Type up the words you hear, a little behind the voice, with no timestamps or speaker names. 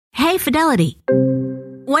Hey, Fidelity.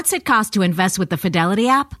 What's it cost to invest with the Fidelity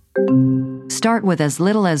app? Start with as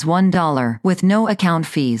little as $1 with no account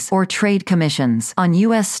fees or trade commissions on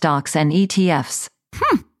U.S. stocks and ETFs.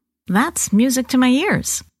 That's music to my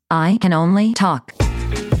ears. I can only talk.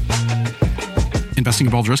 Investing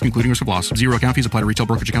involves risk, including risk of loss. Zero account fees apply to retail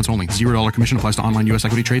brokerage accounts only. $0 commission applies to online U.S.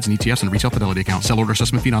 equity trades and ETFs and retail Fidelity accounts. Sell order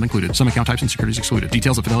assessment fee not included. Some account types and securities excluded.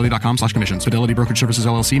 Details at fidelity.com/commissions. Fidelity Brokerage Services,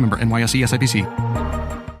 LLC, member NYSE, SIPC.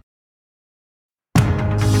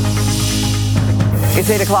 It's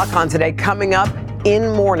 8 o'clock on Today. Coming up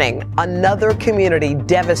in morning, another community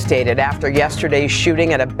devastated after yesterday's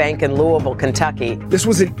shooting at a bank in Louisville, Kentucky. This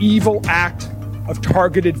was an evil act of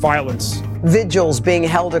targeted violence. Vigils being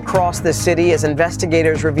held across the city as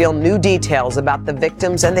investigators reveal new details about the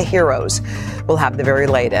victims and the heroes. We'll have the very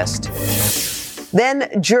latest.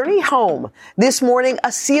 Then journey home. This morning,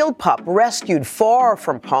 a sealed pup rescued far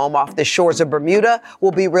from home off the shores of Bermuda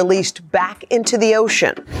will be released back into the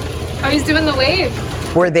ocean. Oh, he's doing the wave.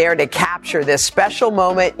 We're there to capture this special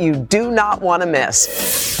moment you do not want to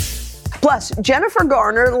miss. Plus, Jennifer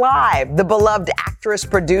Garner live, the beloved actress,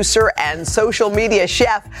 producer, and social media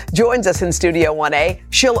chef, joins us in Studio 1A.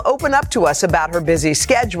 She'll open up to us about her busy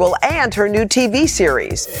schedule and her new TV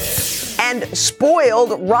series. And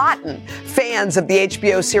Spoiled Rotten. Fans of the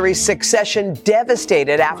HBO series Succession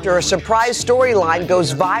devastated after a surprise storyline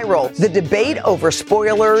goes viral. The debate over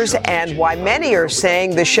spoilers and why many are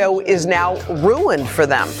saying the show is now ruined for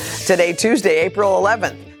them. Today, Tuesday, April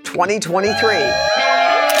 11th, 2023.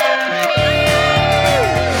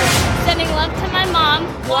 Sending love to my mom,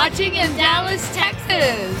 watching in Dallas,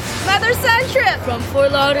 Texas. Mother son trip from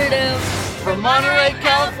Fort Lauderdale. From Monterey,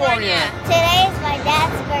 California. Today is my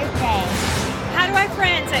dad's birthday. How do I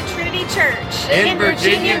friends at Trinity Church in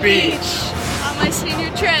Virginia Beach. On my senior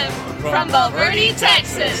trip from Valverde,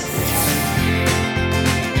 Texas.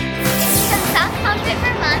 From South Concord,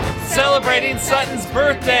 Vermont. Celebrating Sutton's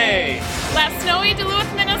birthday. Left snowy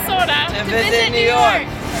Duluth, Minnesota. And visit New York.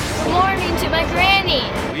 Good morning to my granny.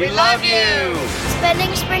 We love you.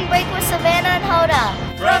 Spending spring break with Savannah and Hoda.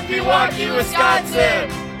 From Pewaukee, Wisconsin.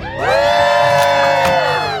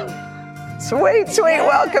 Sweet, sweet.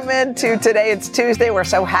 Welcome into Today. It's Tuesday. We're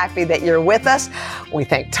so happy that you're with us. We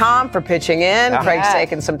thank Tom for pitching in. Craig's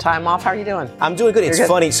taking some time off. How are you doing? I'm doing good. It's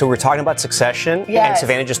funny. So we're talking about Succession, and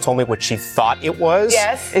Savannah just told me what she thought it was.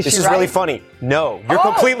 Yes. This is really funny. No, you're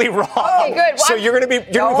completely wrong. Okay, good. So you're going to be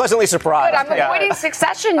pleasantly surprised. Good. I'm avoiding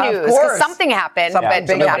Succession news because something happened, but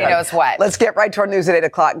nobody knows what. Let's get right to our news at 8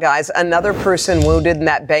 o'clock, guys. Another person wounded in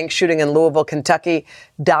that bank shooting in Louisville, Kentucky,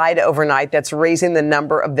 died overnight. That's raising the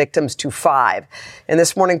number of victims to 5. And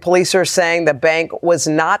this morning, police are saying the bank was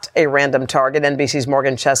not a random target. NBC's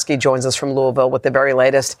Morgan Chesky joins us from Louisville with the very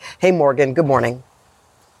latest. Hey, Morgan, good morning.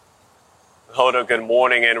 Hoda, good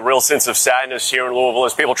morning. And a real sense of sadness here in Louisville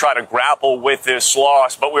as people try to grapple with this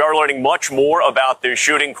loss. But we are learning much more about this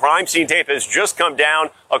shooting. Crime scene tape has just come down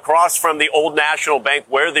across from the Old National Bank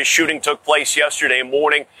where this shooting took place yesterday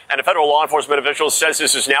morning. And a federal law enforcement official says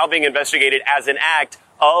this is now being investigated as an act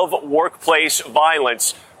of workplace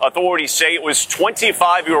violence. Authorities say it was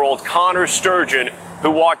 25-year-old Connor Sturgeon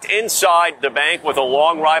who walked inside the bank with a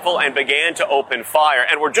long rifle and began to open fire.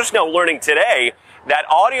 And we're just now learning today that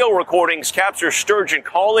audio recordings capture Sturgeon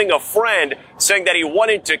calling a friend saying that he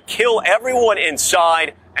wanted to kill everyone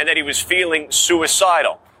inside and that he was feeling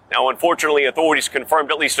suicidal. Now, unfortunately, authorities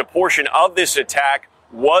confirmed at least a portion of this attack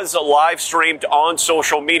was live streamed on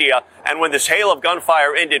social media. And when this hail of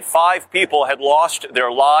gunfire ended, 5 people had lost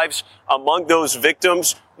their lives. Among those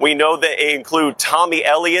victims, we know that they include Tommy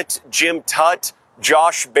Elliott, Jim Tutt,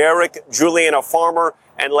 Josh Barrick, Juliana Farmer,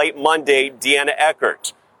 and late Monday, Deanna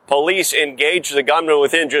Eckert. Police engaged the gunman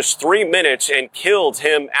within just 3 minutes and killed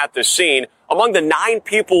him at the scene. Among the 9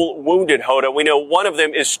 people wounded, Hoda, we know one of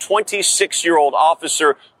them is 26-year-old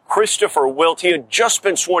officer Christopher Wilt. He had just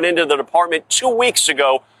been sworn into the department 2 weeks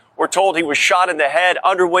ago. We're told he was shot in the head,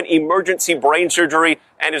 underwent emergency brain surgery,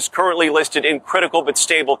 and is currently listed in critical but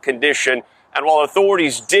stable condition. And while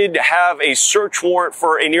authorities did have a search warrant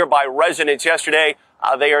for a nearby residence yesterday,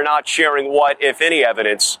 they are not sharing what, if any,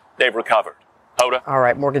 evidence they've recovered. Hoda. All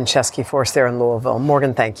right, Morgan Chesky for us there in Louisville.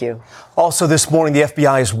 Morgan, thank you. Also this morning, the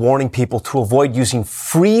FBI is warning people to avoid using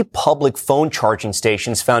free public phone charging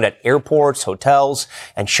stations found at airports, hotels,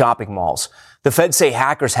 and shopping malls. The feds say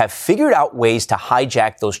hackers have figured out ways to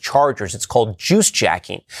hijack those chargers. It's called juice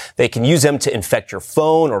jacking. They can use them to infect your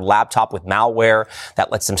phone or laptop with malware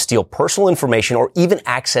that lets them steal personal information or even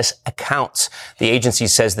access accounts. The agency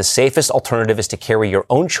says the safest alternative is to carry your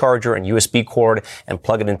own charger and USB cord and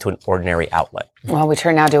plug it into an ordinary outlet. Well, we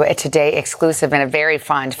turn now to a Today exclusive and a very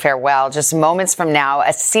fond farewell. Just moments from now,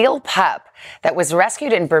 a seal pup that was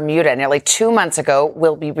rescued in Bermuda nearly 2 months ago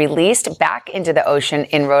will be released back into the ocean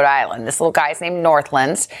in Rhode Island. This little guy's named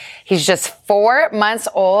Northlands. He's just 4 months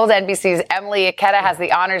old. NBC's Emily Ikeda has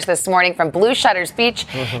the honors this morning from Blue Shutters Beach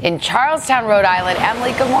in Charlestown, Rhode Island.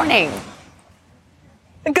 Emily, good morning.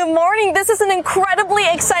 Good morning. This is an incredibly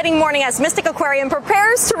exciting morning as Mystic Aquarium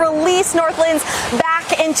prepares to release Northlands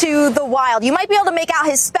back into the wild. You might be able to make out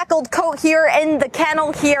his speckled coat here in the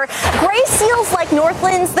kennel here. Gray seals like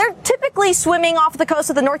Northlands, they're typically swimming off the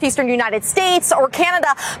coast of the northeastern United States or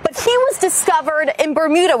Canada, but he was discovered in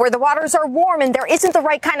Bermuda where the waters are warm and there isn't the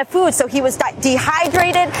right kind of food. So he was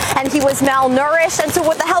dehydrated and he was malnourished. And so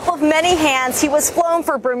with the help of many hands, he was flown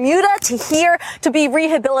from Bermuda to here to be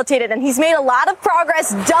rehabilitated. And he's made a lot of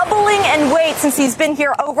progress, doubling in weight since he's been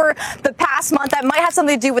here over the past month. That might have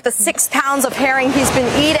something to do with the 6 pounds of herring he's been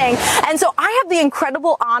eating. And so I have the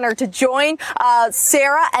incredible honor to join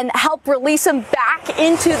Sarah and help release him back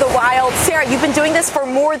into the wild. Sarah, you've been doing this for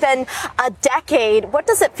more than a decade. What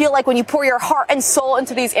does it feel like when you pour your heart and soul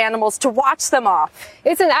into these animals to watch them off?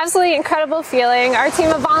 It's an absolutely incredible feeling. Our team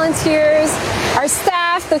of volunteers, our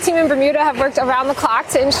staff, the team in Bermuda have worked around the clock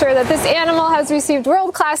to ensure that this animal has received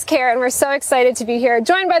world-class care, and we're so excited to be here,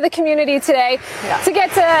 joined by the community today to get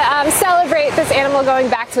to celebrate this animal going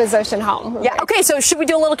back to his ocean home. Yeah. Okay, so should we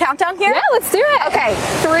do a little countdown here? Yeah, let's do it. Okay,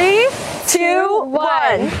 3, 2,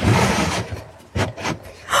 1.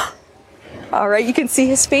 All right, you can see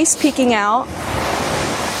his face peeking out.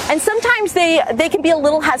 And sometimes they can be a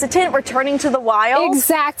little hesitant returning to the wild.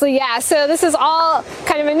 Exactly, yeah. So this is all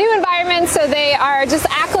kind of a new environment, so they are just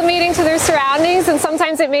acclimating to their surroundings, and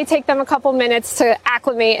sometimes it may take them a couple minutes to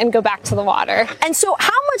acclimate and go back to the water. And so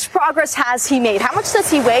how much progress has he made? How much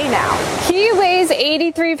does he weigh now? He weighs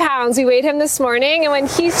 83 pounds. We weighed him this morning, and when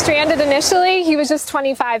he stranded initially, he was just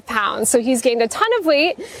 25 pounds. So he's gained a ton of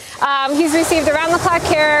weight. He's received around-the-clock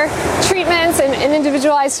care, treatments, and an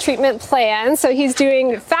individualized treatment plan. So he's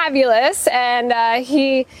doing fabulous, and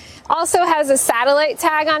he also has a satellite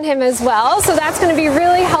tag on him as well, so that's going to be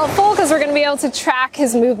really helpful because we're going to be able to track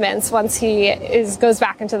his movements once he goes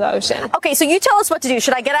back into the ocean. Okay, so you tell us what to do.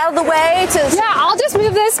 Should I get out of the way? Yeah, I'll just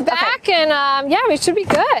move this back, and we should be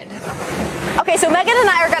good. Okay, so Megan and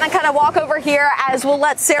I are going to kind of walk over here as we'll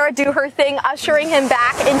let Sarah do her thing, ushering him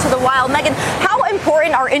back into the wild. Megan, how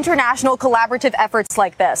important are international collaborative efforts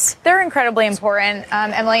like this? They're incredibly important,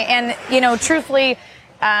 Emily, and, truthfully,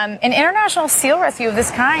 an international seal rescue of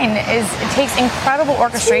this kind it takes incredible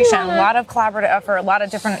orchestration, a lot of collaborative effort, a lot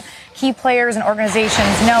of different key players and organizations,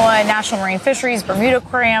 NOAA, National Marine Fisheries, Bermuda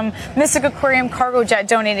Aquarium, Mystic Aquarium, Cargo Jet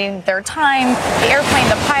donating their time, the airplane,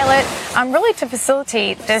 the pilot, really to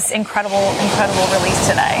facilitate this incredible release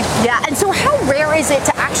today. Yeah, and so how rare is it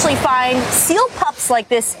to actually find seal pups like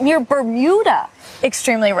this near Bermuda?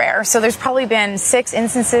 Extremely rare. So there's probably been 6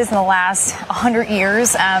 instances in the last 100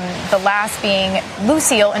 years, the last being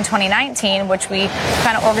Lucille in 2019, which we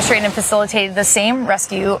kind of orchestrated and facilitated the same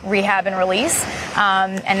rescue, rehab, and release.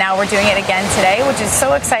 And now we're doing it again today, which is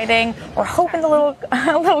so exciting. We're hoping the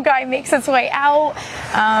little guy makes its way out.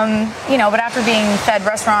 But after being fed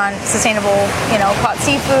restaurant, sustainable, caught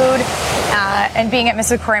seafood, and being at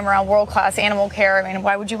Mystic Aquarium around world-class animal care,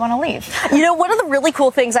 why would you want to leave? One of the really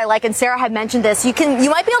cool things I like, and Sarah had mentioned this, you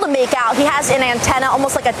might be able to make out he has an antenna,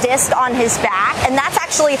 almost like a disc on his back, and that's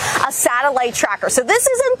actually a satellite tracker. So this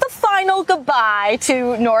isn't the final goodbye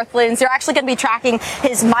to Northlands. They're actually going to be tracking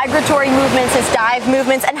his migratory movements, his dive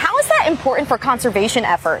movements. And how is that important for conservation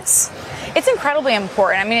efforts? It's incredibly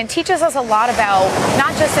important. It teaches us a lot about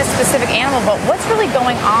not just this specific animal, but what's really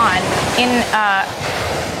going on in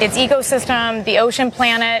its ecosystem, the ocean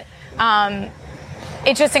planet.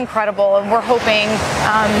 It's just incredible, and we're hoping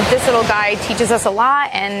this little guy teaches us a lot,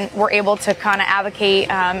 and we're able to kind of advocate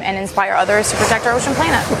and inspire others to protect our ocean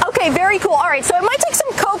planet. Okay, very cool. All right, so it might take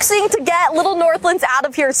some coaxing to get little Northlands out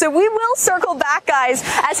of here, so we will circle back, guys,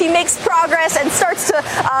 as he makes progress and starts to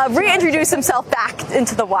reintroduce himself back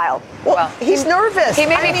into the wild. Well, he's nervous. He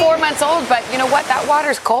may be 4 months old, but you know what? That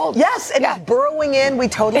water's cold. Yes, and he's burrowing in. We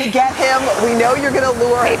totally get him. We know you're going to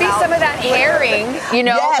lure him out. Maybe some of that herring,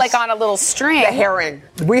 like on a little string. The herring.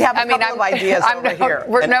 We have a couple of ideas over here.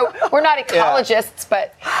 We're not ecologists,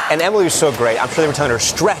 but... And Emily was so great. I'm sure they were telling her,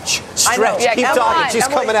 stretch, keep talking, she's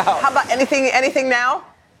coming out. How about anything now?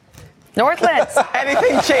 Northlands.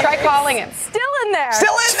 Anything changes? Try calling him. Still in there.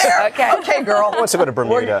 Still in there. Okay, girl. Who wants to go to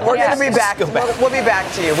Bermuda? We're going to be back. We'll be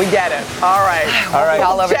back to you. We get it. All right.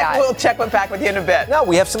 We'll check back with you in a bit. No,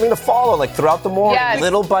 we have something to follow, like throughout the morning,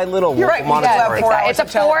 little by little. You're right. It's a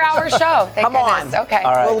 4-hour show. Come on. Okay.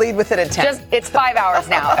 All right. We'll lead with it at 10. It's 5 hours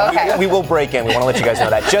now. Okay. We will break in. We want to let you guys know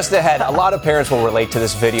that. Just ahead, a lot of parents will relate to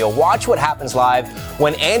this video. Watch what happens live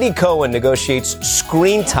when Andy Cohen negotiates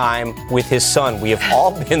screen time with his son. We have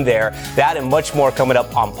all been there. That and much more coming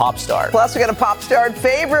up on Popstar. Plus, we got a Popstar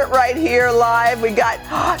favorite right here live. We got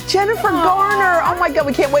Jennifer Garner. Oh, my God.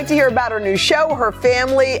 We can't wait to hear about her new show, her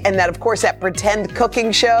family, and that, of course, that pretend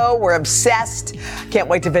cooking show. We're obsessed. Can't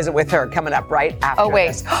wait to visit with her coming up right after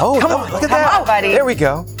this. Oh, come on. Look at that. Come on, buddy. There we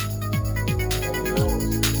go.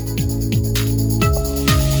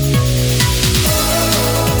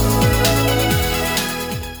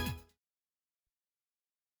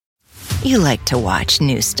 You like to watch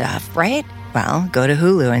new stuff, right? Well, go to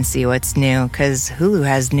Hulu and see what's new, because Hulu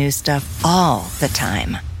has new stuff all the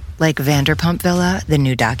time. Like Vanderpump Villa, the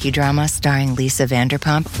new docudrama starring Lisa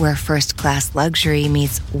Vanderpump, where first-class luxury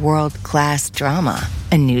meets world-class drama.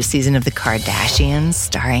 A new season of The Kardashians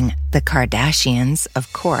starring The Kardashians,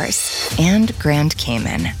 of course. And Grand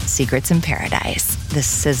Cayman, Secrets in Paradise, the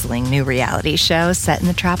sizzling new reality show set in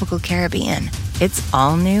the tropical Caribbean. It's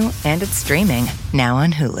all new and it's streaming now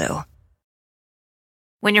on Hulu.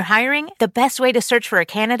 When you're hiring, the best way to search for a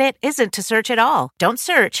candidate isn't to search at all. Don't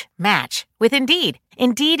search, match with Indeed.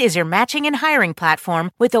 Indeed is your matching and hiring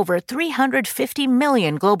platform with over 350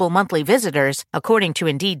 million global monthly visitors, according to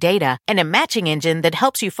Indeed data, and a matching engine that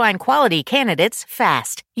helps you find quality candidates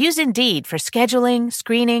fast. Use Indeed for scheduling,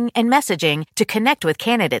 screening, and messaging to connect with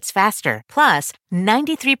candidates faster. Plus,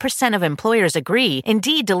 93% of employers agree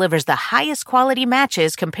Indeed delivers the highest quality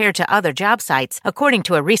matches compared to other job sites, according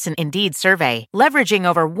to a recent Indeed survey. Leveraging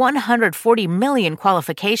over 140 million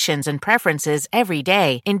qualifications and preferences every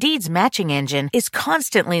day, Indeed's matching engine is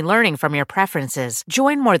constantly learning from your preferences.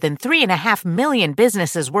 Join more than 3.5 million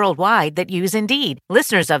businesses worldwide that use Indeed.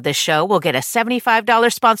 Listeners of this show will get a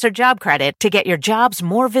 $75 sponsored job credit to get your jobs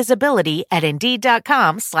more visibility at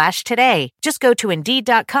Indeed.com/today. Just go to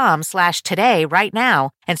Indeed.com/today right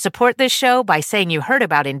now and support this show by saying you heard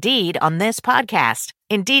about Indeed on this podcast.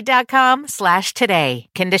 Indeed.com/today.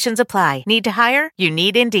 Conditions apply. Need to hire? You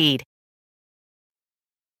need Indeed.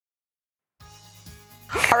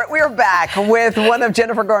 All right, we are back with one of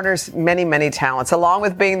Jennifer Garner's many, many talents. Along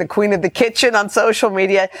with being the queen of the kitchen on social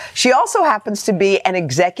media, she also happens to be an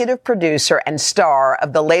executive producer and star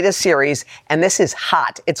of the latest series, and this is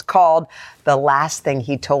hot. It's called The Last Thing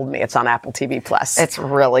He Told Me. It's on Apple TV+. It's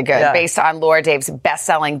really good. Yeah. Based on Laura Dave's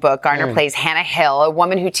best-selling book, Garner plays Hannah Hill, a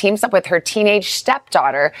woman who teams up with her teenage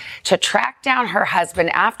stepdaughter to track down her husband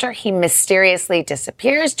after he mysteriously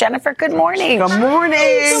disappears. Jennifer, good morning. Good morning.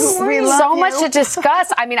 Good morning. So much to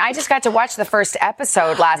discuss. I mean, I just got to watch the first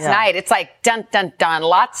episode last night. It's like dun, dun, dun.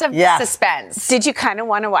 Lots of suspense. Did you kind of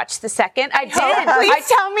want to watch the second? I did. Please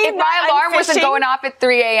tell me. If my alarm wasn't going off at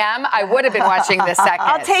 3 a.m., I would have been watching the second.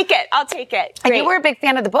 I'll take it. Great. And you were a big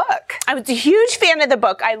fan of the book. I was a huge fan of the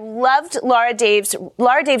book. I loved Laura Dave's.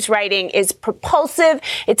 Laura Dave's writing is propulsive,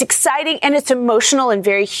 it's exciting, and it's emotional and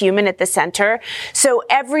very human at the center. So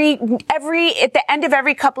every at the end of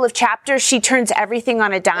every couple of chapters, she turns everything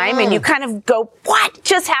on a dime, and you kind of go, "What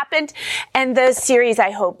just happened?" And the series,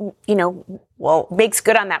 I hope, makes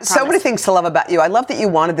good on that promise. So many things to love about you. I love that you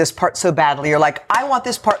wanted this part so badly. You're like, I want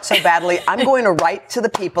this part so badly. I'm going to write to the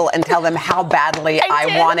people and tell them how badly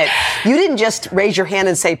I want it. You didn't just raise your hand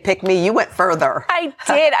and say, pick me. You went further. I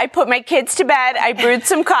did. I put my kids to bed. I brewed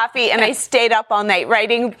some coffee and I stayed up all night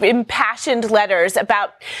writing impassioned letters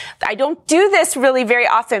about, I don't do this really very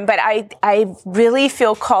often, but I really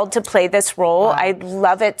feel called to play this role. Wow. I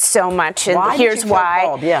love it so much. And here's why.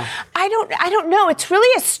 Called? Yeah. I don't know. It's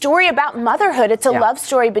really a story about motherhood. It's a love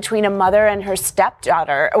story between a mother and her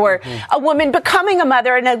stepdaughter, or a woman becoming a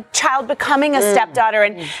mother and a child becoming a stepdaughter,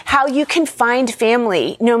 and how you can find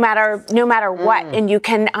family no matter what. And you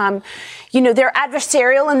can, they're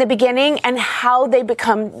adversarial in the beginning, and how they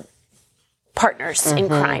become partners in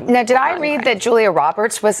crime. Now, did I read that Julia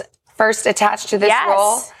Roberts was first attached to this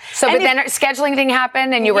role? So, but then scheduling thing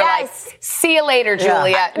happened, and you were like, "See you later,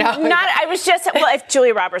 Julia." No, I was just if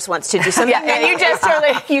Julia Roberts wants to do something, then you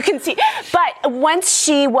just you can see. But once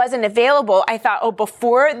she wasn't available, I thought,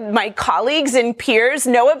 before my colleagues and peers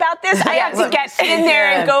know about this, I have to get in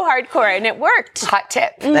there and go hardcore, and it worked. Hot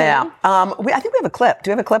tip. Yeah. I think we have a clip.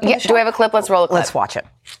 Do we have a clip? Yeah. Do we have a clip? Let's roll a clip. Let's watch it.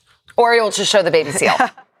 Or you'll just show the baby seal.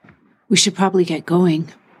 We should probably get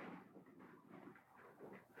going.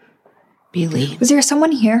 Bailey. Was there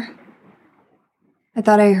someone here? I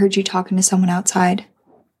thought I heard you talking to someone outside.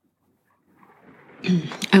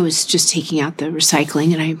 I was just taking out the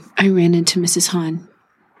recycling and I ran into Mrs. Hahn.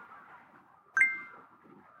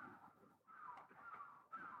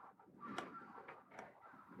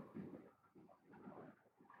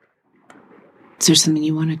 Is there something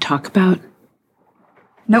you want to talk about?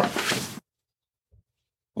 Nope.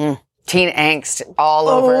 Teen angst all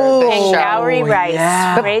over the show. Lowry Rice,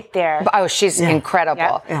 right there. Oh, she's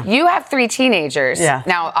incredible. Yeah. You have 3 teenagers. Yeah.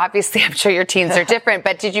 Now, obviously, I'm sure your teens are different,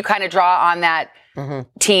 but did you kind of draw on that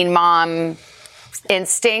teen mom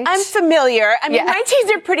instinct? I'm familiar. I mean, my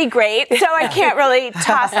teens are pretty great, so I can't really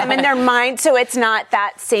toss them in their mind. So it's not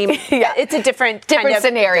that same. It's a different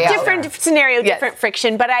scenario. Different scenario, different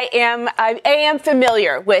friction. But I am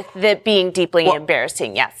familiar with the being deeply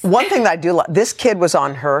embarrassing. Yes. One thing that I do love, this kid was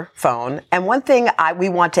on her phone, and one thing we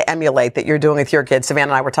want to emulate that you're doing with your kids,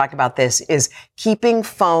 Savannah and I were talking about this, is keeping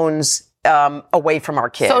phones away from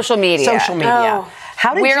our kids. Social media. Oh.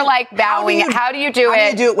 We're like bowing. How do you do it?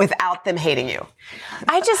 How do you do it without them hating you?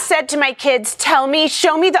 I just said to my kids, show me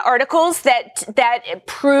the articles that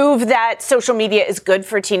prove that social media is good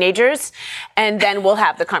for teenagers, and then we'll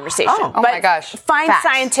have the conversation. Oh my gosh. Find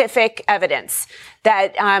scientific evidence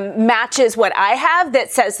that matches what I have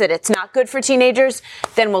that says that it's not good for teenagers,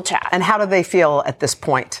 then we'll chat. And how do they feel at this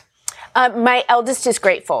point? My eldest is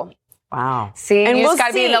grateful. Wow. See, and you just got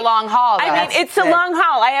to be in the long haul, though. I mean, it's a long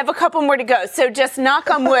haul. I have a couple more to go, so just knock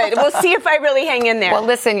on wood. We'll see if I really hang in there. Well,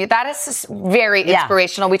 listen, that is very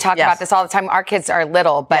inspirational. We talk about this all the time. Our kids are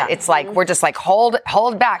little, but it's like, we're just like, hold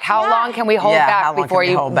back. How long can we hold back before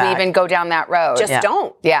you even go down that road? Just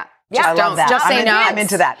don't. Yeah. I love that. Just say no. I'm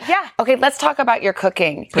into that. Yeah. Okay, let's talk about your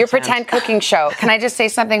cooking. Your pretend cooking show. Can I just say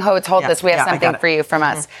something? Hold this. We have something for you from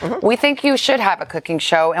us. We think you should have a cooking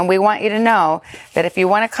show, and we want you to know that if you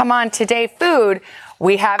want to come on Today Food,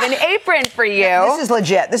 we have an apron for you. This is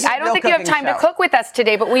legit. This is I don't think you have time to cook with us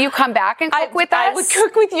today, but will you come back and cook with us? I would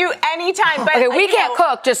cook with you anytime. But okay, we can't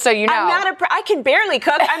cook, just so you know. I can barely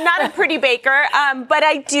cook. I'm not a pretty baker, but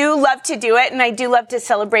I do love to do it, and I do love to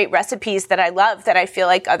celebrate recipes that I love, that I feel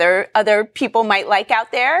like other people might like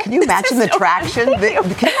out there. Can you imagine the traction? Can you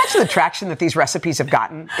imagine the traction that these recipes have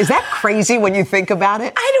gotten? Is that crazy when you think about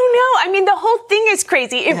it? I don't know. I mean, the whole thing is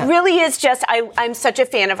crazy. It really is just, I'm such a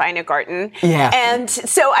fan of Ina Garten. Yeah. And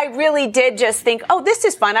so I really did just think, oh, this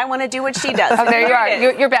is fun. I want to do what she does. Oh, there you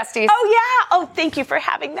are. You're besties. Oh, yeah. Oh, thank you for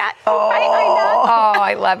having that. Oh,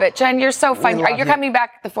 I love it. Jen, you're so fun. You're coming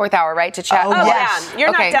back at the 4th hour, right, to chat? Oh, yes.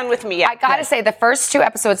 You're not done with me yet. I got to say, the first 2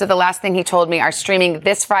 episodes of The Last Thing He Told Me are streaming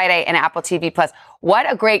this Friday in Apple TV+. What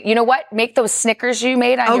a great, you know what? Make those Snickers you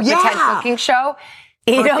made on your pretend cooking show.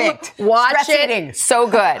 Eat them, watch it. So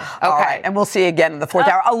good. Okay. All right. And we'll see you again in the 4th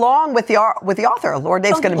hour, along with the author. Laura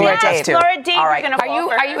Dave's going to be with us too. Laura Dave, all right.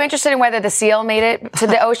 Are you interested in whether the seal made it to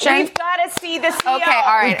the ocean? We've got to see the seal. Okay,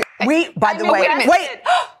 all right. By the way, wait.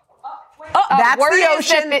 That's the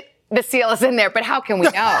ocean. The seal is in there, but how can we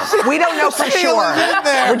know? We don't know for sure.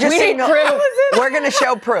 We're just saying proof. We're going to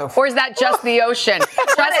show proof. Or is that just the ocean?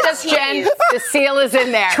 Trust us, Jen. The seal is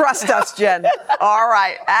in there. Trust us, Jen. All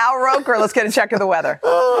right. Al Roker, let's get a check of the weather.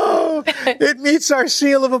 Oh, it meets our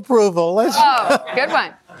seal of approval. Good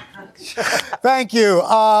one. Thank you.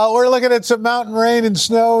 We're looking at some mountain rain and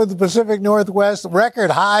snow in the Pacific Northwest. Record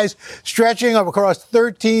highs stretching across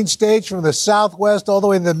 13 states from the Southwest all the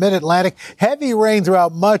way to the Mid-Atlantic. Heavy rain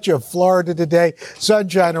throughout much of Florida today.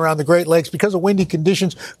 Sunshine around the Great Lakes. Because of windy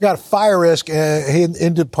conditions, we've got a fire risk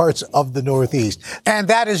into parts of the Northeast. And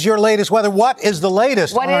that is your latest weather. What is the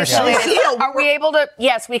latest? What is the latest? Are we able to?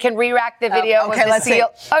 Yes, we can re-rack the video with the seal.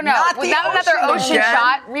 Oh, no. Not another ocean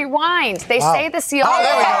shot. Rewind. They say the seal. Oh,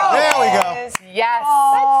 there we go. There we go. Yes.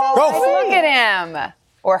 Go. Look at him.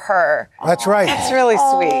 Or her. That's right. That's really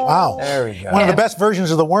sweet. Wow. There we go. One of the best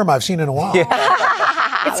versions of the worm I've seen in a while.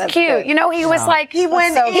 It's cute. Good. You know, he was like, he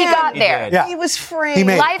got there. Yeah. He was free. He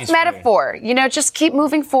made Life metaphor. You know, just keep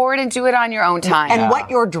moving forward and do it on your own time. And what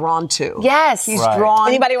you're drawn to. Yes. He's drawn.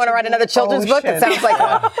 Anybody want to write another children's book? It sounds like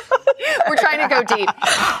we're trying to go deep.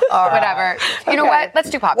 Whatever. You know what?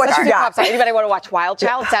 Let's do pop Let's stars. do pop stars. Anybody want to watch Wild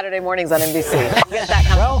Child? Saturday mornings on NBC. We'll get that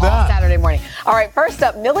coming on Saturday morning. All right, first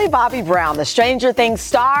up, Millie Bobby Brown, the Stranger Things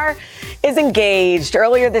star, is engaged.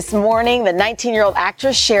 Earlier this morning, the 19-year-old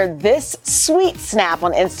actress shared this sweet snap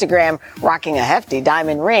on Instagram, rocking a hefty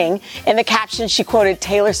diamond ring. In the caption, she quoted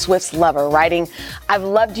Taylor Swift's lover, writing, "I've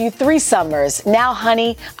loved you 3 summers. Now,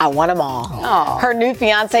 honey, I want them all." Her new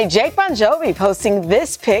fiancé, Jake Bon Jovi, posting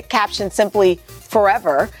this pic, captioned simply,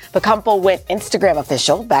 forever. The couple went Instagram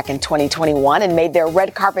official back in 2021 and made their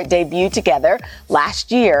red carpet debut together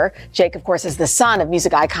last year. Jake, of course, is the son of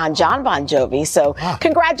music icon John Bon Jovi. So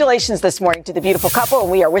congratulations this morning to the beautiful couple,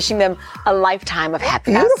 and we are wishing them a lifetime of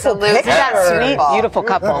happiness. Beautiful Isn't that picture. sweet? Beautiful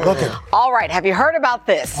couple. All right, have you heard about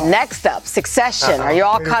this? Next up, Succession. Are you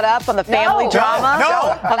all caught up on the family drama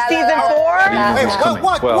of season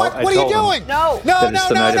 4? What are you doing? No. That it's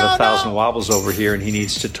the night of 1,000 wobbles over here, and he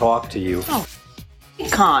needs to talk to you.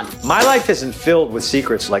 Con. My life isn't filled with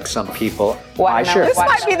secrets like some people. This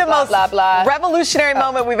might be the most revolutionary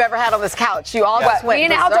moment we've ever had on this couch. You all just went. Me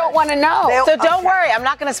and Al don't want to know. So don't worry, I'm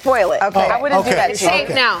not going to spoil it. Okay. I wouldn't do that to It's you. safe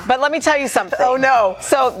now. But let me tell you something. Oh, no.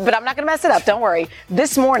 But I'm not going to mess it up. Don't worry.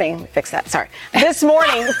 This morning, fix that. Sorry. This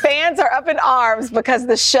morning, fans are up in arms because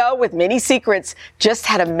the show with many secrets just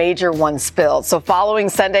had a major one spilled. So following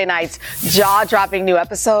Sunday night's jaw-dropping new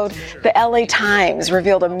episode, the LA Times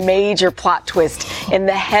revealed a major plot twist in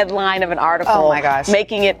the headline of an article. Oh, my gosh.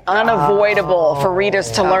 Making it unavoidable for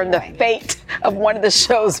readers to learn the fate of one of the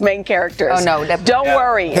show's main characters. Oh, no. Don't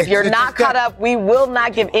worry. If you're not caught up, we will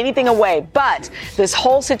not give anything away. But this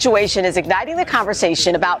whole situation is igniting the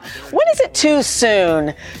conversation about when is it too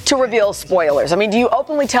soon to reveal spoilers? I mean, do you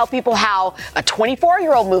openly tell people how a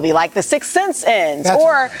 24-year-old movie like The Sixth Sense ends?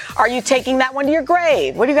 Or are you taking that one to your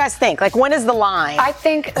grave? What do you guys think? Like, when is the line? I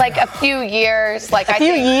think like a few years. Like a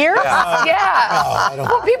few years? Yeah.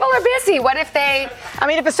 Well, people are busy. What if they? I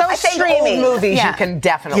mean, if it's so I think streaming. old movies you can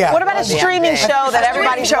definitely. What about a streaming show that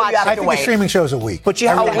everybody's watching? I think a streaming show is a week. But you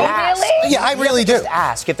have to ask. Really? Yeah, I really do. Just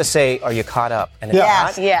ask. You have to say, are you caught up? And if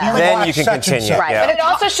Yes. not, Yeah. then you can continue. Right, Yeah. but it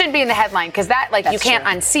also shouldn't be in the headline because that, like, you can't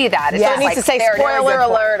unsee that. So it needs to say spoiler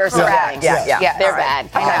alert or something. Yeah. They're bad.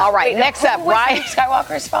 All right, next up, Ryan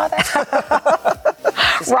Skywalker's father.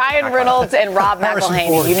 Ryan Reynolds and Rob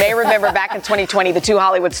McElhenney. You may remember back in 2020, the two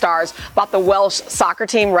Hollywood stars bought the Welsh soccer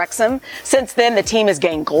team Wrexham. Since then, the team has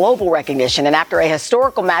gained global recognition. And after a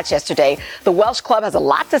historical match yesterday, the Welsh club has a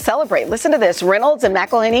lot to celebrate. Listen to this. Reynolds and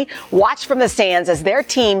McElhenney watched from the stands as their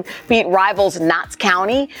team beat rivals Notts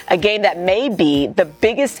County, a game that may be the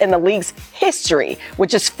biggest in the league's history. With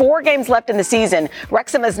just 4 games left in the season,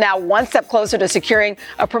 Wrexham is now one step closer to securing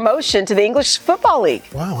a promotion to the English Football League.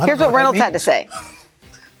 Wow, Here's what Reynolds had to say.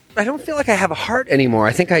 I don't feel like I have a heart anymore.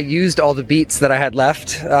 I think I used all the beats that I had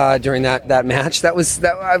left during that match. That was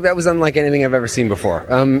unlike anything I've ever seen before,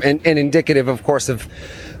 and indicative, of course, of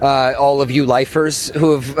all of you lifers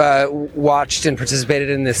who have watched and participated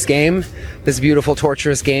in this game, this beautiful,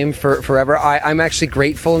 torturous game for forever. I'm actually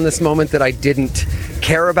grateful in this moment that I didn't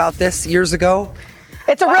care about this years ago.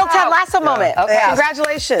 It's a real Ted Lasso moment. Okay.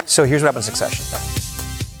 Congratulations. So here's what happened in Succession.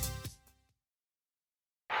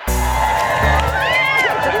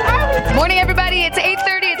 Morning, everybody. It's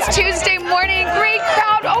 8:30. It's Tuesday morning. Great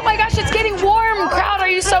crowd. Oh my gosh, it's getting warm. Crowd, are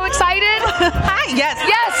you so excited? Hi. Yes.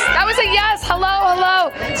 Yes. That was a yes. Hello.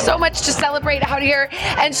 So much to celebrate out here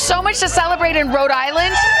and so much to celebrate in Rhode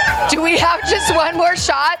Island. Do we have just one more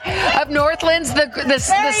shot of Northland's, the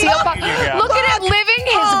seal pup? Look at him living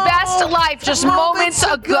his best life just moments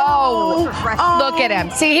ago. Look at him.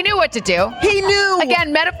 See, he knew what to do. He knew.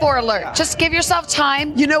 Again, metaphor alert. Just give yourself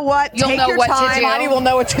time. You know what? You'll Take know your what time. to do. Body will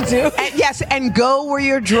know what to do. And yes, and go where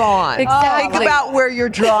you're drawn. Exactly. Think about where you're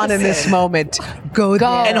drawn in this moment. Go there.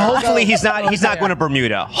 And hopefully he's not going to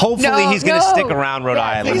Bermuda. Hopefully he's going to stick around Rhode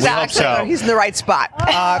Island. Exactly. We hope so. He's in the right spot.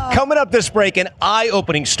 Coming up this break, an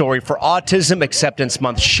eye-opening story for Autism Acceptance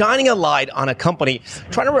Month, shining a light on a company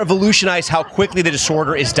trying to revolutionize how quickly the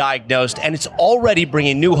disorder is diagnosed, and it's already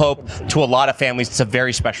bringing new hope to a lot of families. It's a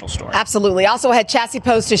very special story. Absolutely. Also ahead, Chassis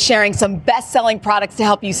Post is sharing some best-selling products to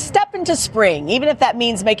help you step into spring, even if that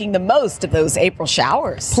means making the most of those April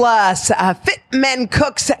showers. Plus, Fit Men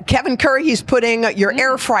Cooks, Kevin Curry, he's putting your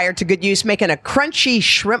air fryer to good use, making a crunchy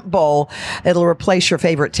shrimp bowl. It'll replace your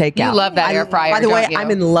favorite takeout. You love that air fryer, By the way, don't you?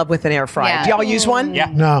 I'm in love with an air fryer. Yeah. Do y'all use one? Yeah.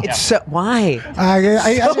 No. It's so, why?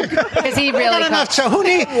 Because he really I got enough. So who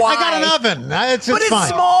need? I got an oven. It's But it's fine.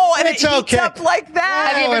 small and it's it heats okay. up like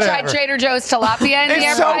that. Have you ever tried Trader Joe's tilapia in the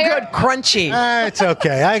air It's so fryer? good, crunchy. It's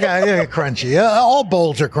okay. I got crunchy. All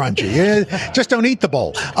bowls are crunchy. Just don't eat the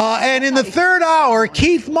bowl. And in the third hour,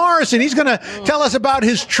 Keith Morrison, he's going to tell us about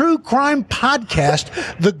his true crime podcast,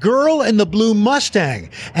 The Girl in the Blue Mustang,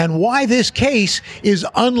 and why this case is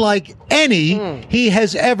unlike any he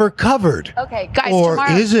has ever covered. Okay, guys, or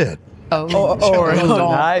tomorrow. is it?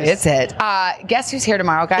 Nice. Is it? Guess who's here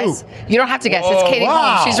tomorrow, guys? You don't have to guess. It's Katie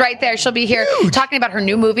Holmes. She's right there. She'll be here talking about her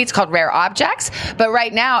new movie. It's called Rare Objects. But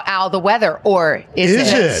right now, Al, the weather, or is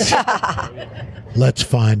it? Let's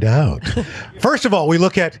find out. First of all, we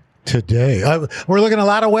look at today. We're looking at a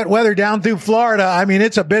lot of wet weather down through Florida. I mean,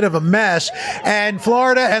 it's a bit of a mess. And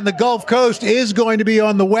Florida and the Gulf Coast is going to be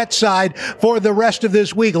on the wet side for the rest of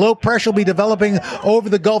this week. Low pressure will be developing over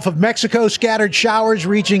the Gulf of Mexico. Scattered showers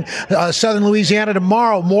reaching southern Louisiana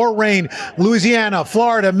tomorrow. More rain. Louisiana,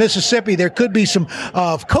 Florida, Mississippi. There could be some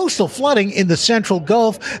coastal flooding in the central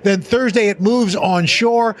Gulf. Then Thursday it moves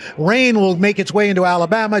onshore. Rain will make its way into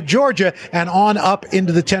Alabama, Georgia, and on up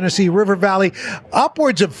into the Tennessee River Valley.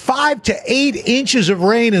 Upwards of 5 to 8 inches of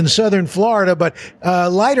rain in southern Florida, but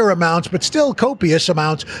lighter amounts, but still copious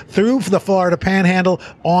amounts through the Florida Panhandle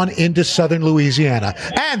on into southern Louisiana.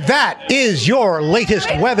 And that is your latest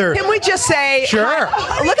weather. Can we just say, sure.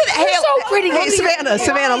 Look at that. So pretty. Hey,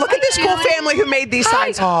 Savannah, look at this cool family who made these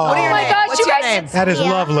signs. Oh. What are your my names? gosh, What's you your guys- name? That is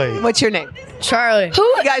lovely. What's your name? Charlie. Who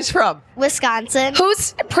are you guys from? Wisconsin.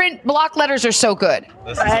 Whose print block letters are so good?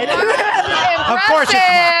 Of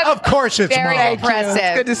course it's Very mine. impressive.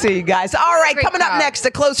 It's good to see you guys. All right, Great coming up crowd. next,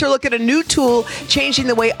 a closer look at a new tool changing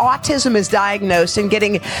the way autism is diagnosed and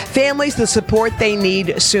getting families the support they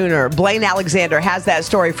need sooner. Blaine Alexander has that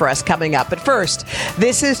story for us coming up. But first,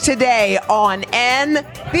 this is Today on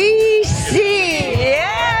NBC.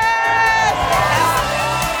 Yes!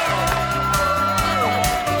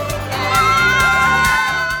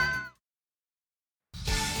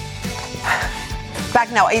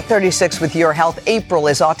 Back now, 8:36 with Your Health. April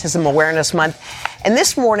is Autism Awareness Month. And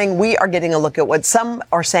this morning, we are getting a look at what some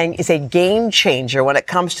are saying is a game changer when it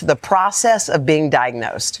comes to the process of being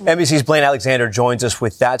diagnosed. NBC's Blaine Alexander joins us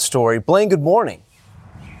with that story. Blaine, good morning.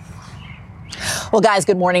 Well, guys,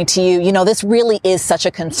 good morning to you. You know, this really is such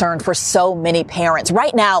a concern for so many parents.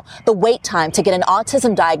 Right now, the wait time to get an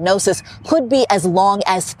autism diagnosis could be as long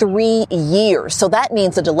as 3 years. So that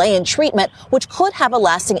means a delay in treatment, which could have a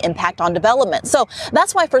lasting impact on development. So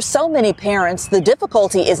that's why for so many parents, the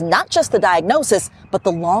difficulty is not just the diagnosis, but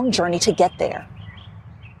the long journey to get there.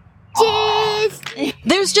 Cheese!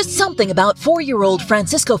 There's just something about 4-year-old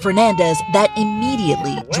Francisco Fernandez that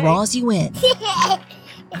immediately draws you in.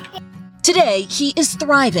 Today, he is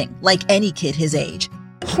thriving like any kid his age.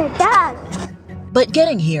 It's a dog. But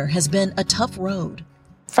getting here has been a tough road.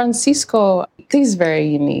 Francisco, he's very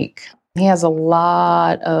unique. He has a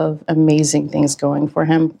lot of amazing things going for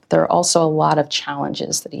him. There are also a lot of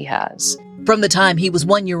challenges that he has. From the time he was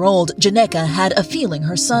 1 year old, Janeka had a feeling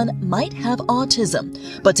her son might have autism.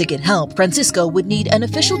 But to get help, Francisco would need an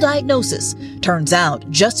official diagnosis. Turns out,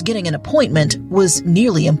 just getting an appointment was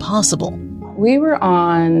nearly impossible. We were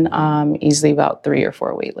on easily about 3 or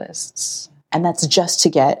 4 wait lists. And that's just to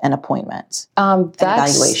get an appointment,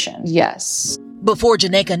 evaluation. Yes. Before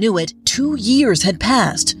Janeka knew it, 2 years had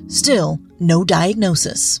passed. Still, no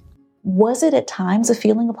diagnosis. Was it at times a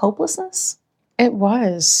feeling of hopelessness? It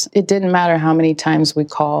was. It didn't matter how many times we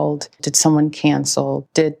called. Did someone cancel?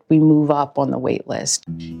 Did we move up on the wait list?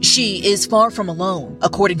 She is far from alone.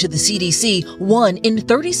 According to the CDC, 1 in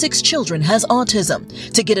 36 children has autism.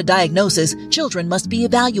 To get a diagnosis, children must be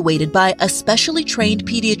evaluated by a specially trained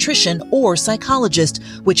pediatrician or psychologist,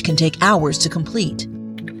 which can take hours to complete.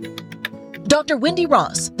 Dr. Wendy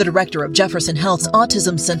Ross, the director of Jefferson Health's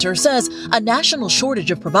Autism Center, says a national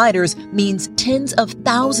shortage of providers means tens of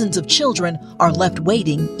thousands of children are left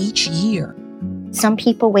waiting each year. Some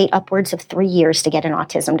people wait upwards of 3 years to get an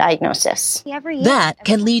autism diagnosis. That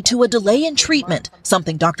can lead to a delay in treatment,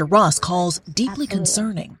 something Dr. Ross calls deeply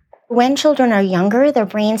concerning. When children are younger, their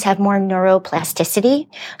brains have more neuroplasticity,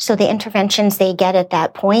 so the interventions they get at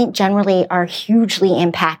that point generally are hugely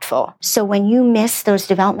impactful. So when you miss those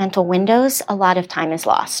developmental windows, a lot of time is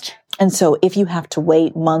lost. And so if you have to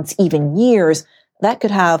wait months, even years, that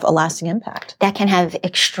could have a lasting impact. That can have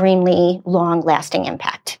extremely long-lasting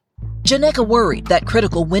impact. Janeka worried that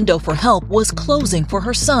critical window for help was closing for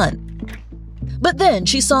her son. But then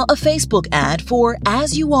she saw a Facebook ad for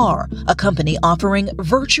As You Are, a company offering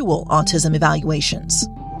virtual autism evaluations.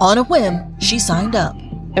 On a whim, she signed up.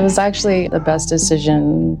 It was actually the best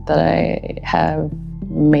decision that I have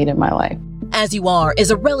made in my life. As You Are is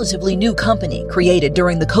a relatively new company created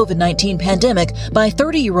during the COVID-19 pandemic by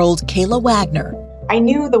 30-year-old Kayla Wagner. I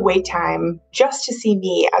knew the wait time just to see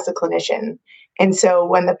me as a clinician. And so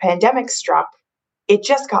when the pandemic struck, it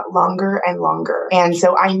just got longer and longer. And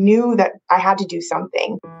so I knew that I had to do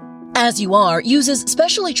something. As You Are uses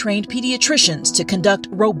specially trained pediatricians to conduct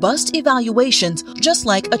robust evaluations just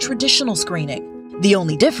like a traditional screening. The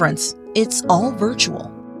only difference, it's all virtual.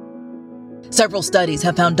 Several studies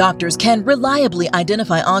have found doctors can reliably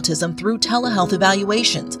identify autism through telehealth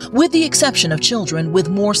evaluations, with the exception of children with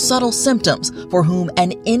more subtle symptoms for whom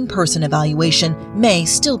an in-person evaluation may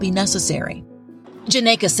still be necessary.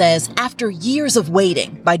 Janeka says after years of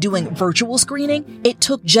waiting, by doing virtual screening, it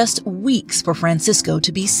took just weeks for Francisco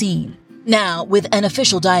to be seen. Now, with an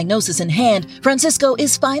official diagnosis in hand, Francisco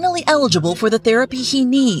is finally eligible for the therapy he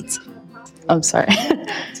needs. I'm sorry.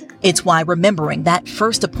 It's why remembering that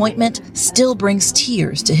first appointment still brings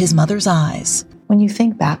tears to his mother's eyes. When you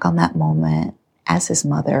think back on that moment as his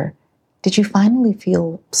mother, did you finally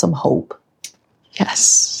feel some hope?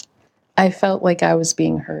 Yes. I felt like I was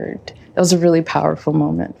being heard. That was a really powerful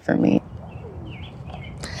moment for me.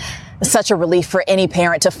 Such a relief for any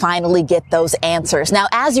parent to finally get those answers. Now,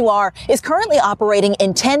 As You Are is currently operating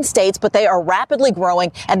in 10 states, but they are rapidly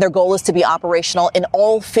growing, and their goal is to be operational in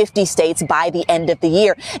all 50 states by the end of the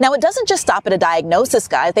year. Now, it doesn't just stop at a diagnosis,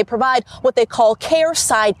 guys. They provide what they call care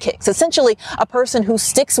sidekicks, essentially a person who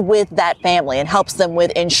sticks with that family and helps them with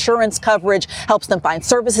insurance coverage, helps them find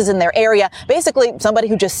services in their area. Basically, somebody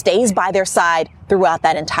who just stays by their side throughout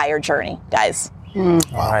that entire journey, guys. All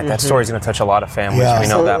right, that story's going to touch a lot of families. Yeah. We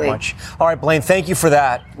know that Absolutely. much. All right, Blaine, thank you for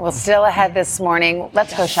that. Well, still ahead this morning.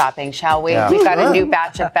 Let's go shopping, shall we? Yeah. We've got a new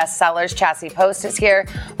batch of bestsellers. Chassis Post is here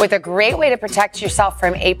with a great way to protect yourself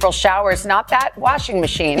from April showers, not that washing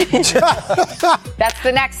machine. That's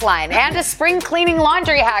the next line. And a spring cleaning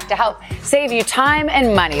laundry hack to help save you time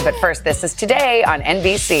and money. But first, this is Today on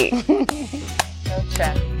NBC. Go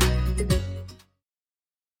check.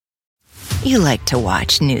 You like to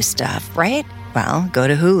watch new stuff, right? Well, go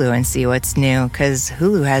to Hulu and see what's new, because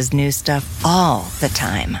Hulu has new stuff all the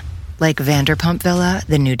time. Like Vanderpump Villa,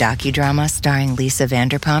 the new docudrama starring Lisa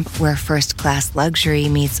Vanderpump, where first-class luxury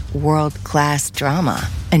meets world-class drama.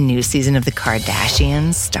 A new season of The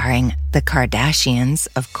Kardashians starring The Kardashians,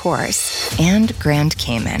 of course. And Grand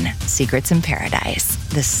Cayman, Secrets in Paradise,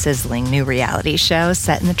 the sizzling new reality show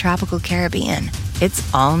set in the tropical Caribbean.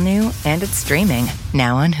 It's all new, and it's streaming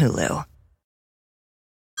now on Hulu.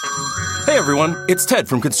 Hey everyone, it's Ted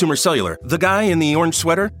from Consumer Cellular, the guy in the orange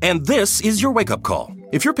sweater, and this is your wake-up call.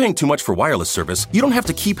 If you're paying too much for wireless service, you don't have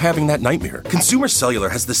to keep having that nightmare. Consumer Cellular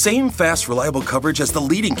has the same fast, reliable coverage as the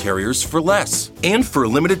leading carriers for less. And for a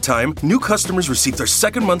limited time, new customers receive their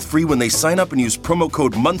second month free when they sign up and use promo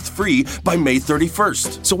code MONTHFREE by May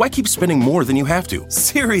 31st. So why keep spending more than you have to?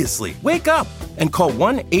 Seriously, wake up and call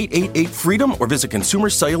 1-888-FREEDOM or visit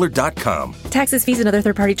consumercellular.com. Taxes, fees, and other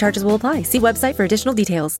third-party charges will apply. See website for additional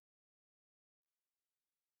details.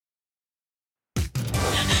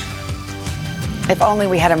 If only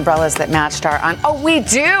we had umbrellas that matched our Oh, we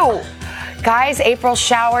do! Guys, April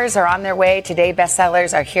showers are on their way. Today,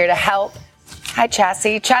 bestsellers are here to help. Hi,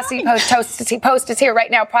 Chassis. Chassis Post is here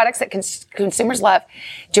right now. Products that consumers love,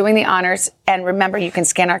 doing the honors. And remember, you can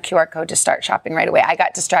scan our QR code to start shopping right away. I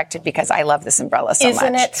got distracted because I love this umbrella so much.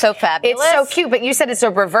 Isn't it so fabulous? It's so cute, but you said it's a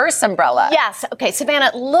reverse umbrella. Yes. Okay, Savannah,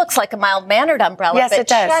 it looks like a mild-mannered umbrella, Yes, but it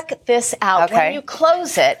does. check this out. Okay. When you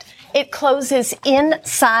close it, it closes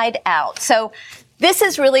inside out. So this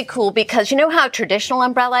is really cool because you know how a traditional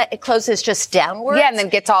umbrella, it closes just downwards? Yeah, and then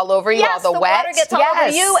gets all over you, yes, all the wet. Water gets all over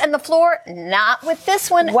you and the floor. Not with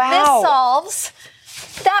this one. Wow. This solves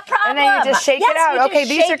that problem. And then you just shake it out. You Okay, just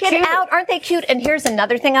these are shake it cute. out. Aren't they cute? And here's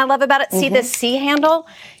another thing I love about it. See this C handle?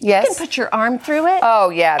 Yes. You can put your arm through it.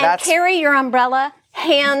 Oh, yeah, and that's... carry your umbrella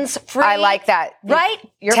hands-free. I like that. Right?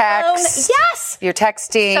 Your phone. Yes. You're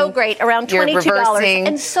texting. So great. Around $22. You're reversing.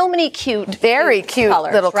 And so many cute. Very cute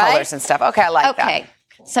colors, little right? colors and stuff. Okay, I like that. Okay.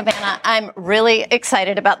 Savannah, I'm really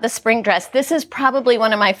excited about the spring dress. This is probably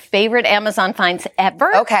one of my favorite Amazon finds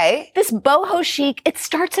ever. Okay. This boho chic, it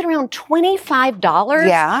starts at around $25.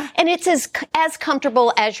 Yeah. And it's as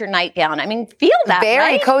comfortable as your nightgown. I mean, feel that, Very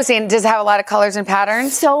right? cozy. And does it have a lot of colors and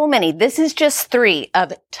patterns? So many. This is just 3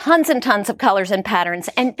 of tons and tons of colors and patterns.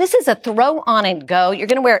 And this is a throw on and go. You're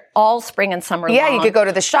going to wear it all spring and summer Yeah, long. you could go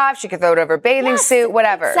to the shops. You could throw it over a bathing suit,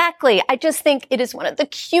 whatever. Exactly. I just think it is one of the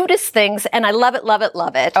cutest things. And I love it, love it,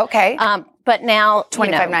 love it. Okay. But now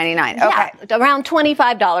 $25.99. Yeah, around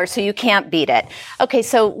 $25, so you can't beat it. Okay,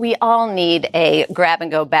 so we all need a grab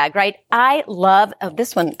and go bag, right? I love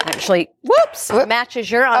this one actually.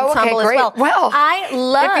 Matches your ensemble as great. well. Well, I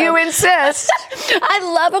love. if you insist. I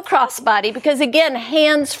love a crossbody because again,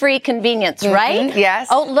 hands-free convenience, right? Yes.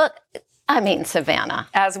 Oh, look. I mean, Savannah.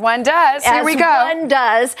 As one does. Here we go. As one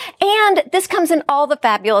does. And this comes in all the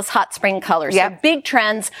fabulous hot spring colors. Yep. So big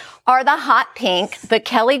trends are the hot pink, the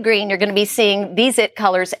Kelly green. You're going to be seeing these it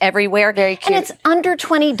colors everywhere. Very cute. And it's under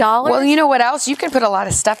 $20. Well, you know what else? You can put a lot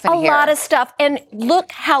of stuff in here. A lot of stuff. And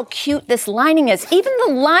look how cute this lining is. Even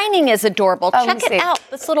the lining is adorable. Oh, Check it out.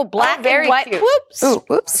 This little black very and white cute.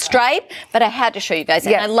 whoops, stripe. But I had to show you guys.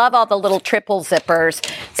 And I love all the little triple zippers.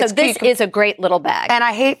 So this is a great little bag. And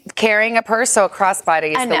I hate carrying a purse, so a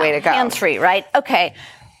crossbody is the way to go. Hands-free, right? Okay.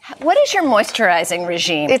 What is your moisturizing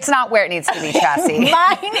regime? It's not where it needs to be, Chassie.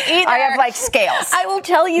 Mine either. I have like scales. I will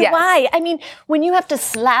tell you why. I mean, when you have to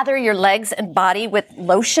slather your legs and body with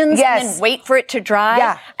lotions and then wait for it to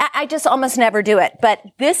dry, I just almost never do it. But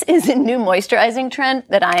this is a new moisturizing trend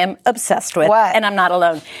that I am obsessed with. What? And I'm not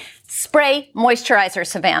alone. Spray moisturizer,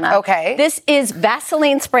 Savannah. Okay. This is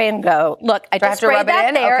Vaseline Spray and Go. Look, I just sprayed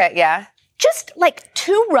that there. Okay, yeah. Just like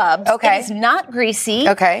 2 rubs. Okay. It is not greasy.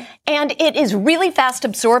 Okay. And it is really fast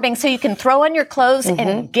absorbing, so you can throw on your clothes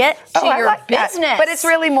and get to your business. That. But it's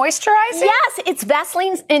really moisturizing? Yes, it's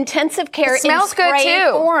Vaseline's intensive care it smells in spray good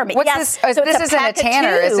too. form. What's this? So this isn't a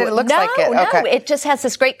tanner. It looks like it. Okay. No, it just has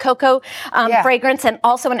this great cocoa fragrance and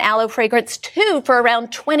also an aloe fragrance too for around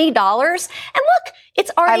 $20. And look, it's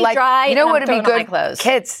already dry. You know what would be good?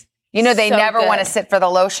 Kids. You know, they So never good. want to sit for the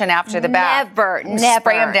lotion after the bath. Never.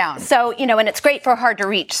 Spray them down. So, and it's great for hard to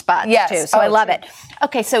reach spots too. So I love it.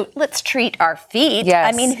 Okay, so let's treat our feet. Yes.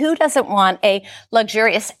 I mean, who doesn't want a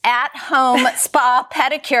luxurious at-home spa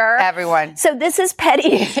pedicure? Everyone. So this is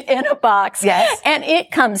Petty in a box. Yes. And it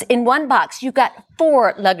comes in one box. You've got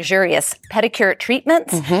 4 luxurious pedicure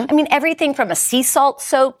treatments. I mean, everything from a sea salt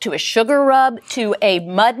soak to a sugar rub to a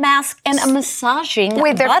mud mask and a massaging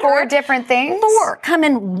Wait, there are butter. 4 different things? 4 come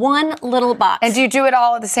in one little box. And do you do it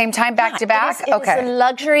all at the same time, back to back? It is a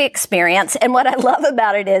luxury experience. And what I love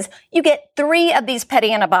about it is you get 3 of these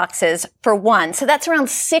Petty boxes for 1. So that's around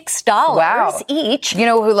 $6 each. You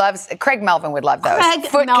know who loves? Craig Melvin would love those.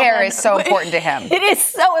 Foot care is so important to him. It is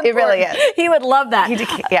so important. It really is. He would love that.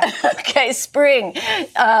 Yeah. Okay, spring.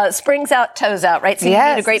 Springs out, toes out, right? So you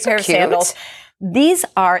need a great pair of cute. sandals. These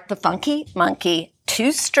are the Funky Monkey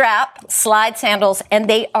 2-strap slide sandals, and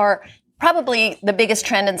they are probably the biggest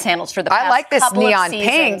trend in sandals for the past I like this couple neon of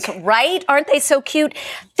seasons, pink. Right? Aren't they so cute?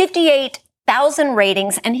 58,000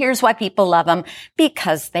 ratings, and here's why people love them.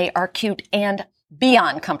 Because they are cute and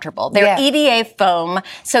beyond comfortable. They're EVA foam,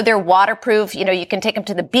 so they're waterproof. You can take them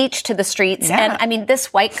to the beach, to the streets. Yeah. And I mean,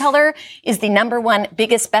 this white color is the #1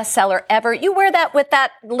 biggest bestseller ever. You wear that with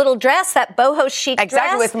that little dress, that boho chic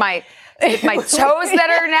Exactly, dress. with my toes that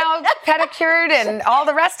are now pedicured and all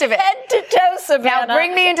the rest of it. Head to toe, Savannah. Now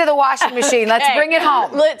bring me into the washing machine. Let's bring it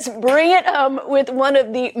home. Let's bring it home with one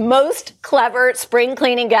of the most clever spring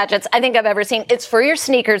cleaning gadgets I think I've ever seen. It's for your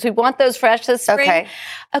sneakers. We want those fresh this spring.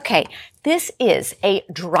 Okay. This is a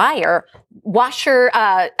dryer washer,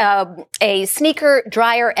 a sneaker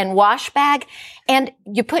dryer and wash bag. And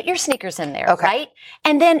you put your sneakers in there, right?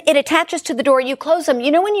 And then it attaches to the door. You close them.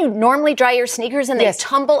 You know when you normally dry your sneakers and they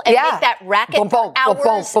tumble and make that racket for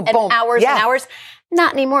hours and hours and hours?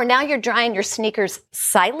 Not anymore. Now you're drying your sneakers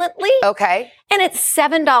silently. Okay. And it's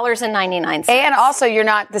 $7.99. And also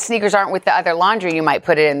the sneakers aren't with the other laundry you might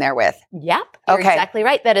put it in there with. Yep. You're exactly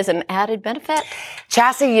right. That is an added benefit.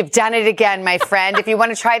 Chassie, you've done it again, my friend. If you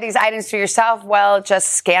want to try these items for yourself, well,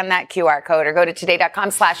 just scan that QR code or go to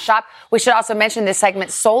today.com/shop. We should also mention this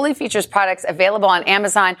segment solely features products available on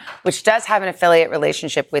Amazon, which does have an affiliate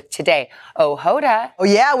relationship with Today. Oh, Hoda. Oh,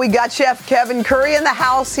 yeah, we got Chef Kevin Curry in the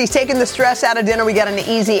house. He's taking the stress out of dinner. We got an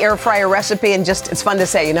easy air fryer recipe, and it's fun to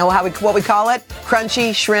say. You know what we call it?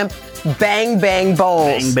 Crunchy shrimp bang bang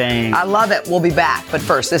bowls. Bang bang. I love it. We'll be back. But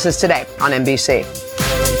first, this is Today on NBC.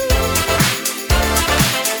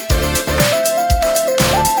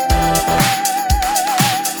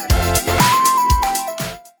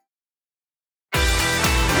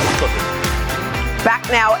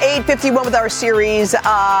 Back now, 8:51 with our series,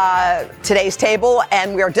 Today's Table,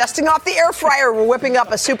 and we are dusting off the air fryer. We're whipping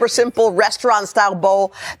up a super simple restaurant-style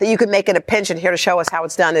bowl that you can make in a pinch, and here to show us how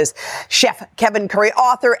it's done is Chef Kevin Curry,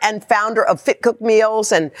 author and founder of Fit Cook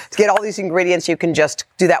Meals, and to get all these ingredients, you can just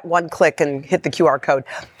do that one click and hit the QR code.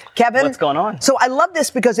 Kevin, what's going on? So I love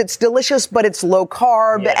this because it's delicious, but it's low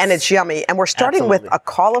carb and it's yummy. And we're starting with a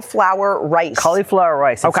cauliflower rice. Cauliflower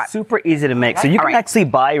rice. It's super easy to make. So you can actually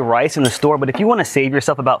buy rice in the store, but if you want to save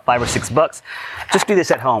yourself about $5 or $6, just do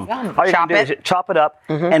this at home. All you can do is chop it up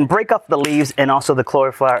and break up the leaves and also the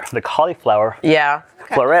cauliflower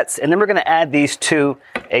florets. And then we're going to add these to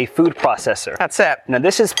a food processor. That's it. Now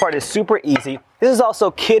this part is super easy. This is also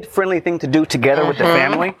a kid-friendly thing to do together with the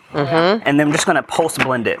family. And then I'm just going to post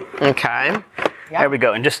blend it. Okay. There we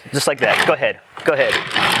go. And just like that. Go ahead.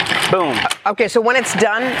 Boom. Okay, so when it's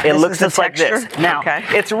done, it looks just like this. Now,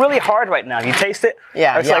 it's really hard right now. You taste it?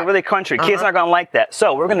 Yeah. It's like really crunchy. Kids aren't going to like that.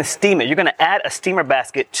 So we're going to steam it. You're going to add a steamer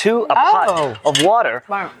basket to a pot of water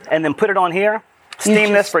and then put it on here.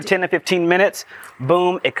 Steam this for 10 to 15 minutes.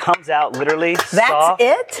 Boom, it comes out literally soft,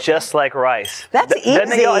 just like rice. That's easy.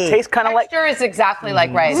 Doesn't it tastes kind of like... Texture is exactly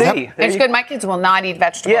like rice. See, It's good. My kids will not eat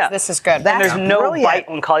vegetables. Yeah. This is good. And there's no bite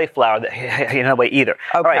on cauliflower way either. Okay.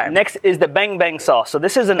 All right, next is the bang bang sauce. So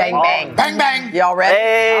this is an bang bang. Bang bang. Y'all ready?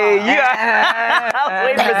 Hey, I was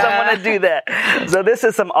waiting for someone to do that. So this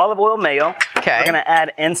is some olive oil mayo. Okay. We're going to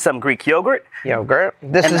add in some Greek yogurt.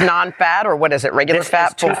 This is non-fat, or what is it? Regular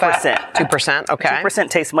fat? 2%. 2%. Okay. 2%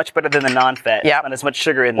 tastes much better than the non-fat. Yep. Not as much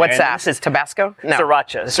sugar in there. What's And that? This is Tabasco? No.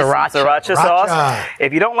 Sriracha. Sriracha sauce.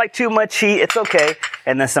 If you don't like too much heat, it's okay.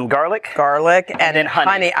 And then some garlic. And then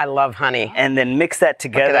honey. I love honey. And then mix that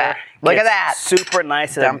together. Look at that. Super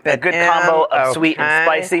nice. Dump a good combo of sweet and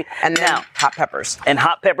spicy. And then hot peppers. And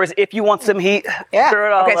hot peppers. If you want some heat, stir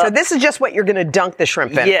it all up. So this is just what you're going to dunk the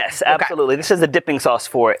shrimp in. Yes, absolutely. This is the dipping sauce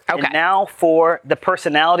for it. Okay. And now for the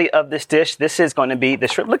personality of this dish, this is going to be the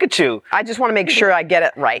shrimp. Look at you. I just want to make sure I get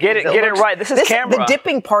it right. Get it right. This is camera. The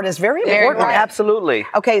dipping part is very important. Right. Absolutely.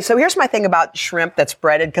 Okay, so here's my thing about shrimp that's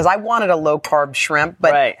breaded, because I wanted a low-carb shrimp,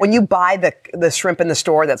 but when you buy the shrimp in the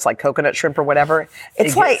store that's like coconut shrimp or whatever,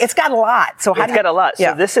 it's got a lot. So it's got a lot.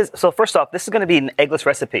 So first off, this is going to be an eggless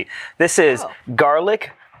recipe. This is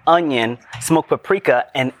garlic, onion, smoked paprika,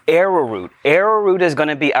 and arrowroot. Arrowroot is going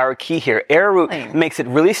to be our key here. Arrowroot makes it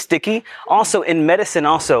really sticky. Also, in medicine,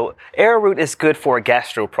 arrowroot is good for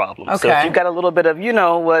gastro problems. Okay. So if you've got a little bit of,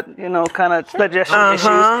 kind of digestion issues,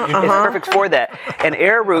 it's perfect for that. And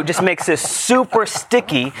arrowroot just makes this super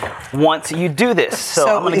sticky once you do this.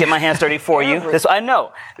 So I'm going to get my hands dirty for you. I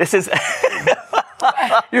know. This is...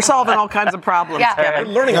 You're solving all kinds of problems. We're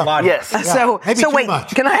learning a lot. Yes. So wait,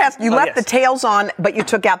 can I ask, you left the tails on, but you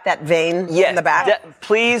took out that vein in the back?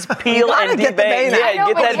 Please peel and get the vein vein.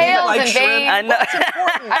 out. Get that tails like and shrimp. veins. I know.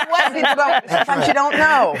 What's important? Sometimes you don't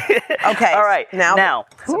know. Okay. All right. Now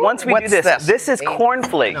once we do this is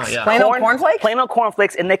cornflakes. Plain old cornflakes? Plain old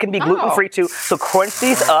cornflakes, and they can be gluten-free too. So crunch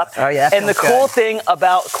these up. Oh, yeah, and the cool thing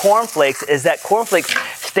about cornflakes is that cornflakes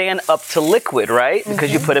stand up to liquid, right?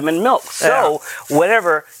 Because you put them in milk. So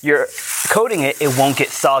whenever you're coating it, it won't get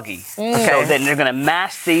soggy. Okay. So then you're going to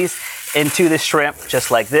mash these into the shrimp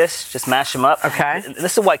just like this. Just mash them up. Okay.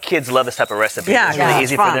 This is why kids love this type of recipe. It's really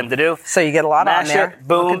easy for them to do. So you get a lot on there.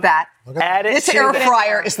 Boom. Look at that. Add it This to air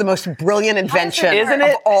fryer is the most brilliant invention, isn't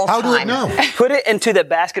it? of all time. How do it know? Put it into the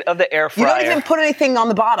basket of the air fryer. You don't even put anything on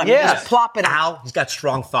the bottom. Yeah. You just plop it Al, he's got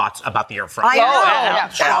strong thoughts about the air fryer. I know.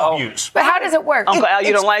 Al views. But how does it work? Uncle Al,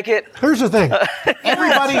 you don't like it? Here's the thing.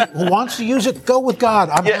 Everybody who wants to use it, go with God.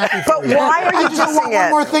 I'm happy for you. But why are you I just want one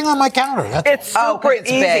more thing on my counter. That's It's super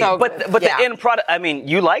easy. big. But the end product,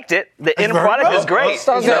 you liked it. The end product is great.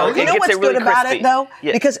 You know what's good about it, though?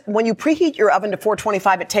 Yeah. Because when you preheat your oven to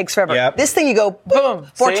 425, it takes forever. Yep. This thing, you go, boom,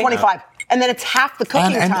 425. And then it's half the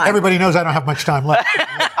cooking and time. everybody knows I don't have much time left.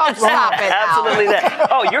 Oh, stop it. Absolutely that.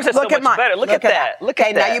 Oh, yours is so much better. Look at that. Look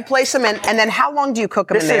at that. Now you place them in, and then how long do you cook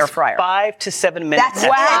them in the air fryer? 5 to 7 minutes. That's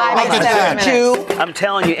wow. I'm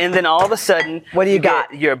telling you. And then all of a sudden, what do you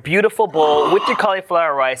got? Your beautiful bowl with your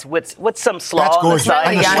cauliflower rice with some slaw That's on the gorgeous. side.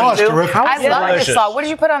 And the slaw is terrific. I love the slaw. What did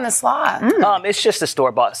you put on the slaw? It's just a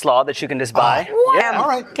store-bought slaw that you can just buy. Yeah. All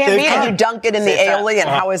right. Can't beat it. And you dunk it in the aioli, and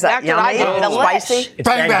how is that? Yummy? Spicy? It's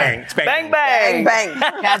bang bang. Bang bang. Bang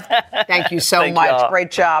bang. Thank you so Thank much. y'all.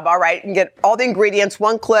 Great job. All right. You can get all the ingredients,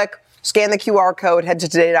 one click. Scan the QR code, head to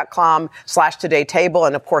today.com/todaytable.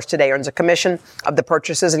 And of course, Today earns a commission of the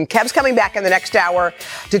purchases. And Kev's coming back in the next hour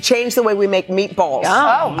to change the way we make meatballs.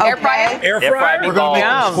 Oh, air fryer? Air fryer. We're going to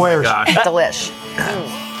make them squares. Delish.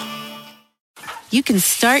 You can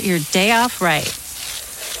start your day off right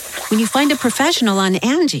when you find a professional on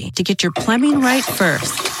Angie to get your plumbing right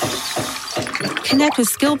first. Connect with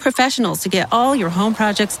skilled professionals to get all your home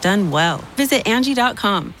projects done well. Visit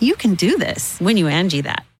Angie.com. You can do this when you Angie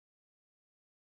that.